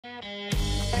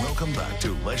Welcome back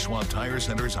to Les Schwab Tire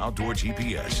Center's Outdoor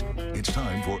GPS. It's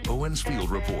time for Owin's Field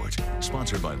Report,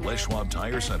 sponsored by Les Schwab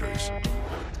Tire Centers.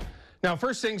 Now,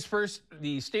 first things first,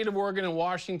 the state of Oregon and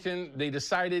Washington, they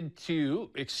decided to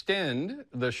extend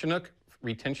the Chinook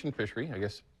retention fishery, I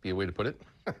guess be a way to put it,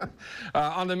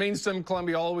 on the main stem of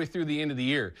Columbia all the way through the end of the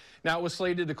year. Now, it was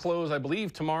slated to close, I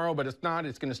believe, tomorrow, but it's not.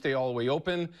 It's going to stay all the way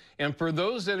open. And for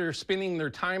those that are spending their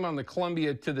time on the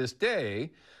Columbia to this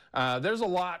day, there's a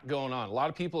lot going on. A lot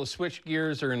of people have switched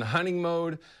gears, are in hunting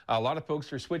mode. A lot of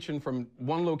folks are switching from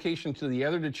one location to the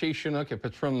other to chase Chinook, if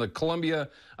it's from the Columbia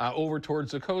over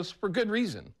towards the coast, for good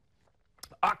reason.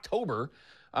 October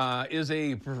is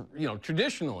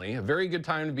traditionally a very good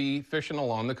time to be fishing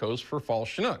along the coast for fall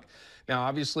Chinook. Now,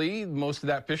 obviously, most of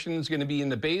that fishing is going to be in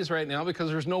the bays right now because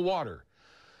there's no water.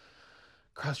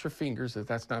 Cross your fingers that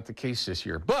that's not the case this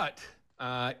year. But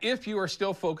if you are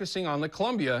still focusing on the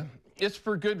Columbia, it's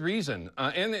for good reason,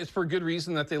 and it's for good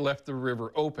reason that they left the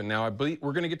river open. Now, I believe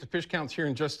we're going to get to fish counts here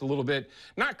in just a little bit.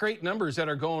 Not great numbers that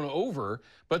are going over,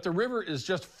 but the river is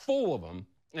just full of them.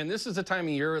 And this is the time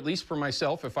of year, at least for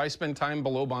myself, if I spend time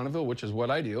below Bonneville, which is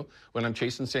what I do when I'm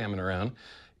chasing salmon around,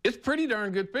 it's pretty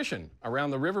darn good fishing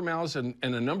around the river mouths and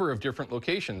a number of different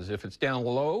locations. If it's down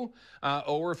low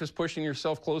or if it's pushing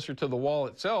yourself closer to the wall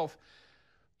itself,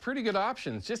 pretty good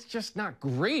options. Just not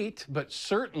great, but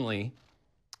certainly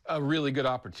a really good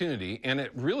opportunity, and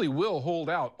it really will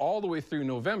hold out all the way through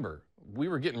November. We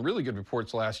were getting really good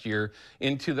reports last year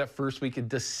into that first week of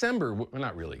December. Well,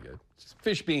 not really good.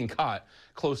 Fish being caught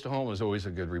close to home is always a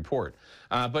good report.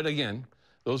 But again,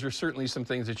 those are certainly some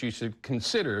things that you should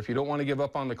consider. If you don't want to give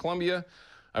up on the Columbia,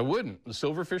 I wouldn't. The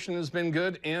silver fishing has been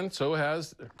good, and so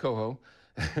has coho,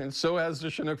 and so has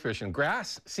the Chinook fishing.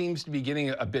 Grass seems to be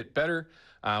getting a bit better.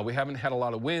 We haven't had a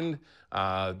lot of wind.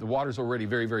 The water's already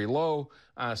very, very low,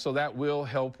 so that will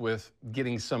help with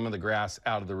getting some of the grass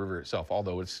out of the river itself,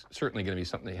 although it's certainly going to be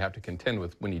something you have to contend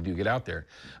with when you do get out there.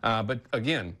 But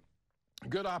again,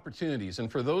 good opportunities.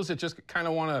 And for those that just kind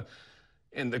of want to,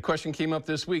 and the question came up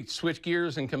this week, switch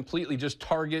gears and completely just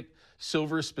target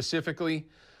silver specifically,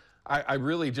 I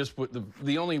really just,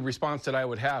 the only response that I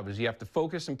would have is you have to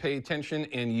focus and pay attention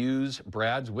and use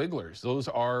Brad's Wigglers. Those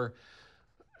are,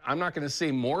 I'm not going to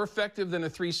say more effective than a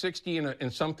 360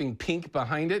 and something pink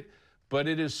behind it, but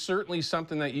it is certainly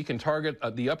something that you can target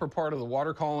the upper part of the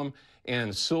water column,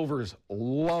 and silvers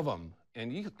love them.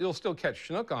 And you'll still catch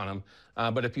Chinook on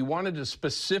them, but if you wanted to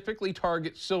specifically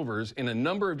target silvers in a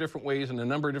number of different ways in a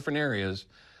number of different areas,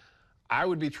 I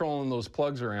would be trolling those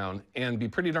plugs around and be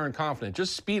pretty darn confident.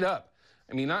 Just speed up.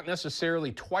 I mean, not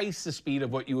necessarily twice the speed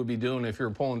of what you would be doing if you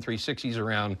were pulling 360s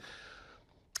around,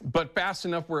 but fast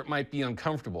enough where it might be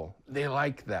uncomfortable. They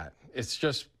like that. It's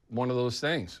just one of those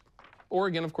things. Or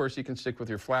again, of course, you can stick with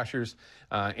your flashers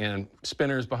and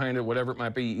spinners behind it, whatever it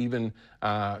might be, even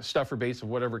stuffer baits of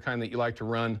whatever kind that you like to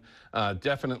run.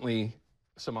 Definitely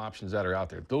some options that are out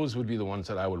there. Those would be the ones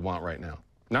that I would want right now.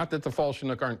 Not that the fall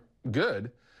Chinook aren't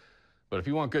good, but if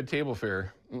you want good table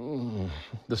fare,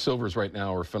 the silvers right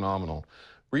now are phenomenal.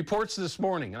 Reports this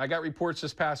morning. I got reports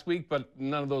this past week, but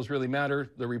none of those really matter.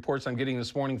 The reports I'm getting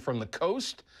this morning from the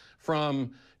coast,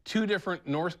 from two different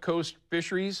North Coast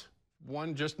fisheries,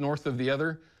 one just north of the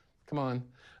other. Come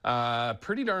on.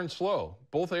 Pretty darn slow,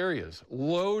 both areas.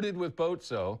 Loaded with boats,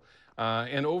 though,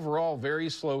 and overall very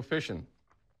slow fishing.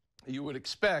 You would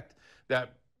expect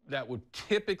that that would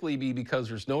typically be because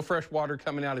there's no fresh water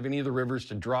coming out of any of the rivers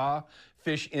to draw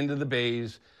fish into the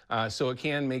bays, so it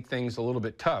can make things a little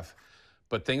bit tough.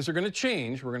 But things are going to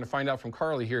change. We're going to find out from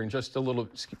Carly here in just a little,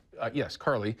 yes,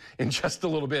 Carly, in just a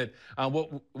little bit,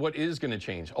 what is going to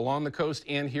change along the coast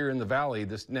and here in the valley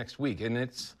this next week. And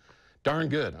it's darn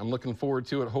good. I'm looking forward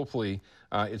to it. Hopefully,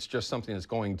 it's just something that's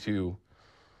going to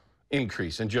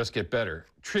increase and just get better.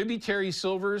 Tributary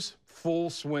silvers, full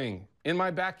swing. In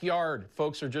my backyard,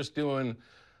 folks are just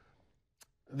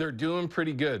they're doing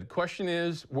pretty good. Question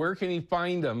is, where can you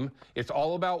find them? It's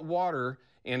all about water.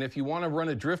 And if you want to run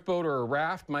a drift boat or a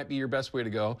raft, might be your best way to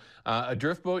go. A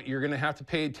drift boat, you're going to have to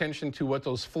pay attention to what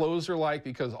those flows are like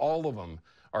because all of them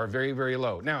are very, very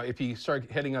low. Now, if you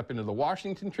start heading up into the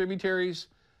Washington tributaries,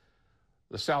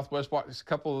 the Southwest, a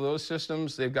couple of those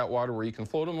systems, they've got water where you can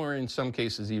float them or in some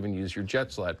cases even use your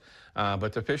jet sled.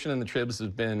 But the fishing in the tribs has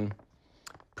been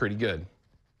pretty good.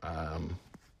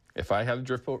 If I had a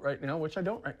drift boat right now, which I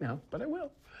don't right now, but I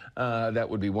will, that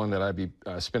would be one that I'd be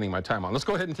spending my time on. Let's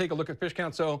go ahead and take a look at fish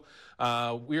count. So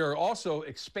we are also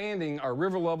expanding our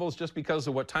river levels just because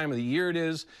of what time of the year it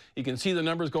is. You can see the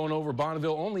numbers going over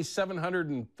Bonneville. Only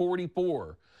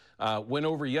 744 went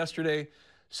over yesterday.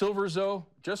 Silvers, though,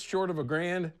 just short of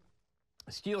 $1,000.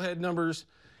 Steelhead numbers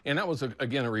And that was,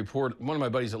 again, a report. One of my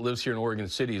buddies that lives here in Oregon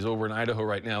City is over in Idaho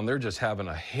right now, and they're just having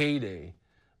a heyday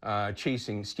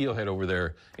chasing steelhead over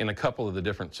there in a couple of the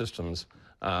different systems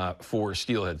for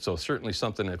steelhead. So certainly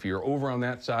something, if you're over on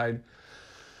that side,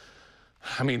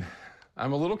 I mean,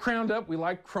 I'm a little crowned up. We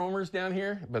like chromers down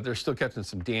here, but they're still catching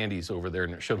some dandies over there,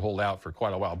 and it should hold out for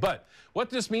quite a while. But what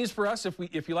this means for us,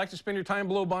 if you like to spend your time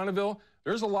below Bonneville,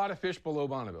 there's a lot of fish below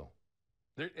Bonneville.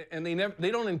 And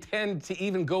they don't intend to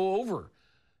even go over.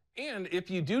 And if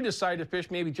you do decide to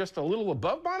fish maybe just a little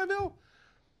above Bonneville,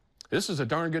 this is a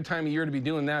darn good time of year to be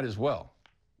doing that as well.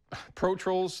 Pro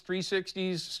trolls,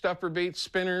 360s, stuffer baits,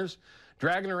 spinners,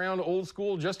 dragging around old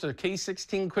school, just a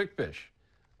K16 quick fish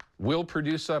will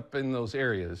produce up in those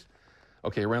areas.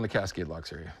 Okay, around the Cascade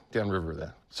Locks area, downriver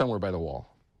there, somewhere by the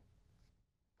wall.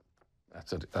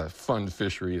 That's a fun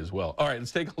fishery as well. All right,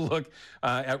 let's take a look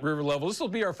at river level. This will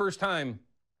be our first time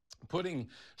putting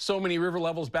so many river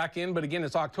levels back in, but again,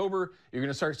 it's October. You're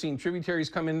going to start seeing tributaries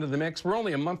come into the mix. We're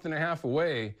only a month and a half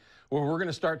away where we're going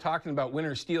to start talking about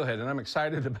winter steelhead, and I'm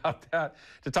excited about that.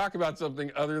 To talk about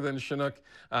something other than Chinook,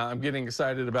 I'm getting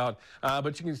excited about.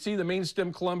 But you can see the main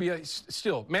stem Columbia,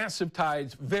 still massive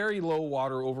tides, very low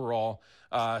water overall.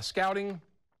 Scouting,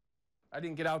 I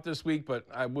didn't get out this week, but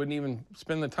I wouldn't even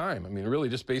spend the time. I mean, really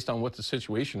just based on what the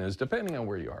situation is, depending on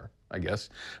where you are, I guess.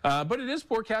 But it is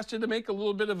forecasted to make a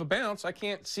little bit of a bounce. I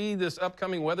can't see this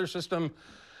upcoming weather system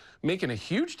making a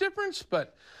huge difference,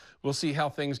 but we'll see how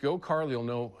things go. Carly will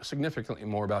know significantly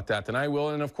more about that than I will.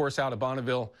 And of course, out of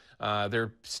Bonneville,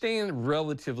 they're staying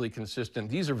relatively consistent.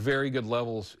 These are very good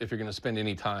levels if you're going to spend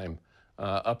any time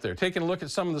up there. Taking a look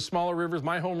at some of the smaller rivers,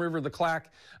 my home river, the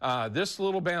Clack, this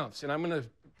little bounce, and I'm going to,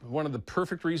 one of the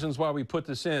perfect reasons why we put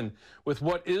this in, with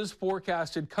what is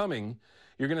forecasted coming,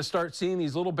 you're going to start seeing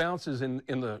these little bounces in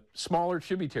the smaller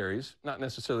tributaries. Not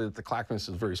necessarily that the Clackamas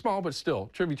is very small, but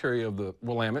still tributary of the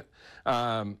Willamette.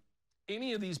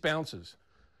 Any of these bounces,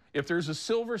 if there's a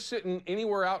silver sitting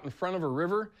anywhere out in front of a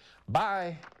river,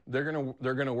 they're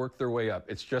gonna work their way up.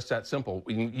 It's just that simple.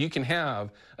 You can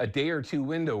have a day or two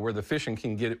window where the fishing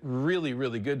can get really,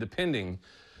 really good depending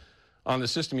on the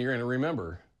system you're in. And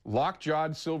remember,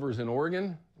 lock-jawed silvers in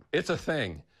Oregon, it's a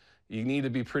thing. You need to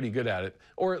be pretty good at it,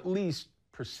 or at least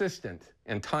persistent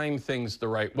and time things the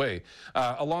right way.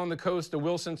 Along the coast of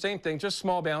Wilson, same thing, just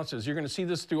small bounces. You're going to see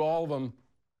this through all of them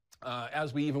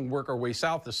as we even work our way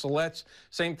south. The Silettes,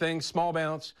 same thing, small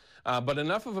bounce, but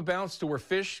enough of a bounce to where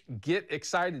fish get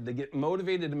excited, they get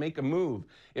motivated to make a move.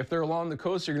 If they're along the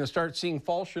coast, you're going to start seeing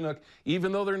fall Chinook,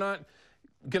 even though they're not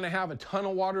going to have a ton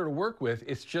of water to work with.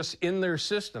 It's just in their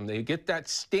system. They get that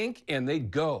stink and they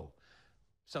go.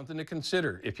 Something to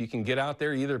consider. If you can get out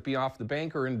there, either be off the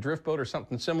bank or in a drift boat or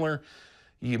something similar,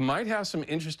 you might have some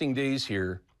interesting days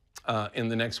here in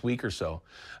the next week or so.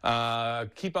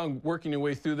 Keep on working your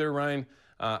way through there, Ryan.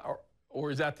 Or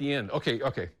is that the end? Okay.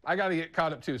 I got to get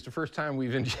caught up too. It's the first time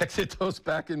we've injected those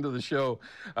back into the show.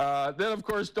 Then, of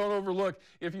course, don't overlook,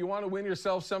 if you want to win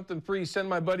yourself something free, send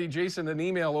my buddy Jason an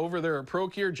email over there at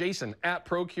Procure,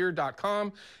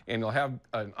 jason@procure.com, and you'll have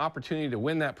an opportunity to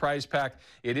win that prize pack.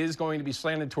 It is going to be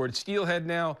slanted towards steelhead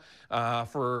now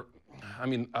for, I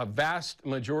mean, a vast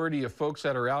majority of folks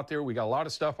that are out there. We got a lot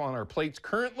of stuff on our plates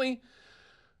currently.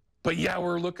 But yeah,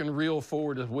 we're looking real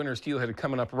forward to winter steelhead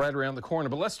coming up right around the corner.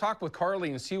 But let's talk with Carly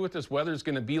and see what this weather is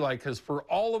going to be like, because for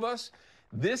all of us,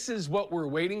 this is what we're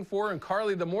waiting for. And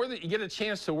Carly, the more that you get a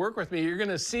chance to work with me, you're going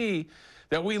to see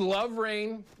that we love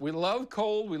rain, we love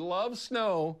cold, we love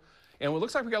snow, and it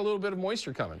looks like we got a little bit of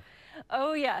moisture coming.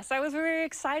 Oh, yes. I was very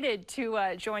excited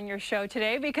to join your show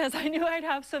today because I knew I'd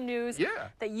have some news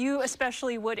that you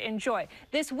especially would enjoy.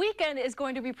 This weekend is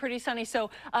going to be pretty sunny. So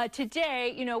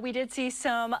today, you know, we did see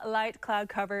some light cloud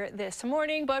cover this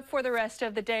morning, but for the rest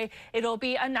of the day, it'll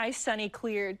be a nice, sunny,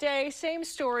 clear day. Same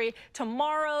story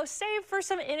tomorrow, save for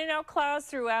some in and out clouds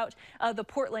throughout the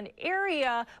Portland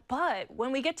area. But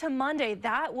when we get to Monday,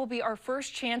 that will be our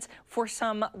first chance for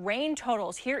some rain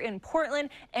totals here in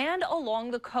Portland and along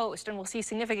the coast. And we'll see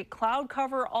significant cloud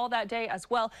cover all that day as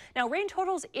well. Now, rain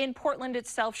totals in Portland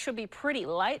itself should be pretty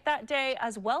light that day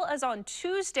as well as on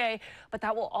Tuesday, but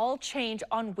that will all change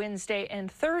on Wednesday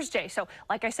and Thursday. So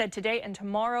like I said, today and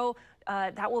tomorrow,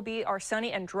 that will be our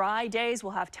sunny and dry days.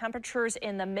 We'll have temperatures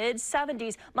in the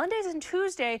mid-70s. Mondays and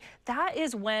Tuesday, that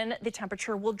is when the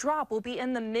temperature will drop. We'll be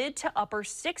in the mid to upper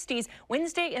 60s.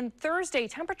 Wednesday and Thursday,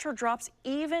 temperature drops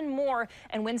even more.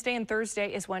 And Wednesday and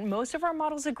Thursday is when most of our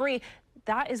models agree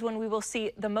that is when we will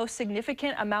see the most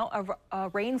significant amount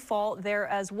of rainfall there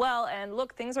as well. And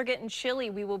look, things are getting chilly.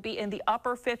 We will be in the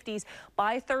upper 50s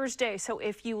by Thursday. So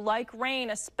if you like rain,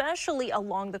 especially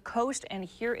along the coast and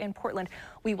here in Portland,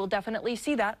 we will definitely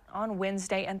see that on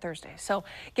Wednesday and Thursday. So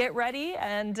get ready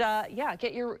and yeah,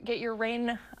 get your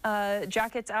rain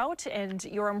jackets out and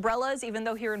your umbrellas, even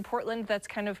though here in Portland that's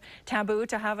kind of taboo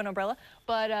to have an umbrella.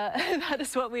 But that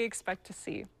is what we expect to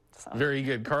see. So. Very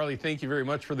good. Carly, thank you very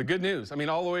much for the good news. I mean,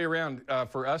 all the way around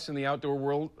for us in the outdoor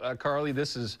world, Carly,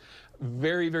 this is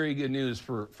very, very good news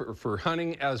for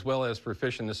hunting as well as for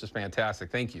fishing. This is fantastic.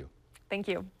 Thank you. Thank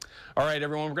you. All right,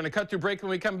 everyone, we're going to cut to a break.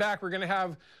 When we come back, we're going to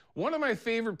have one of my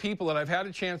favorite people that I've had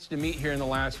a chance to meet here in the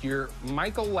last year,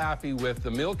 Michael Laffey with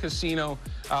the Mill Casino,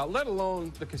 let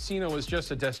alone the casino is just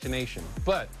a destination.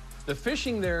 But the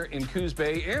fishing there in Coos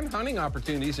Bay and hunting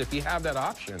opportunities, if you have that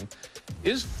option,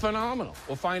 is phenomenal.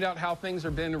 We'll find out how things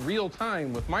have been real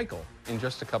time with Michael in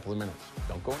just a couple of minutes.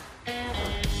 Don't go away.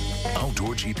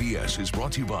 Outdoor GPS is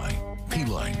brought to you by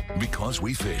P-Line, because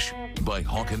we fish, by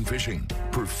Hawken Fishing,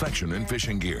 perfection in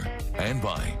fishing gear, and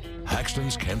by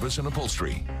Haxton's Canvas and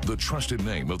Upholstery, the trusted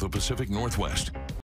name of the Pacific Northwest.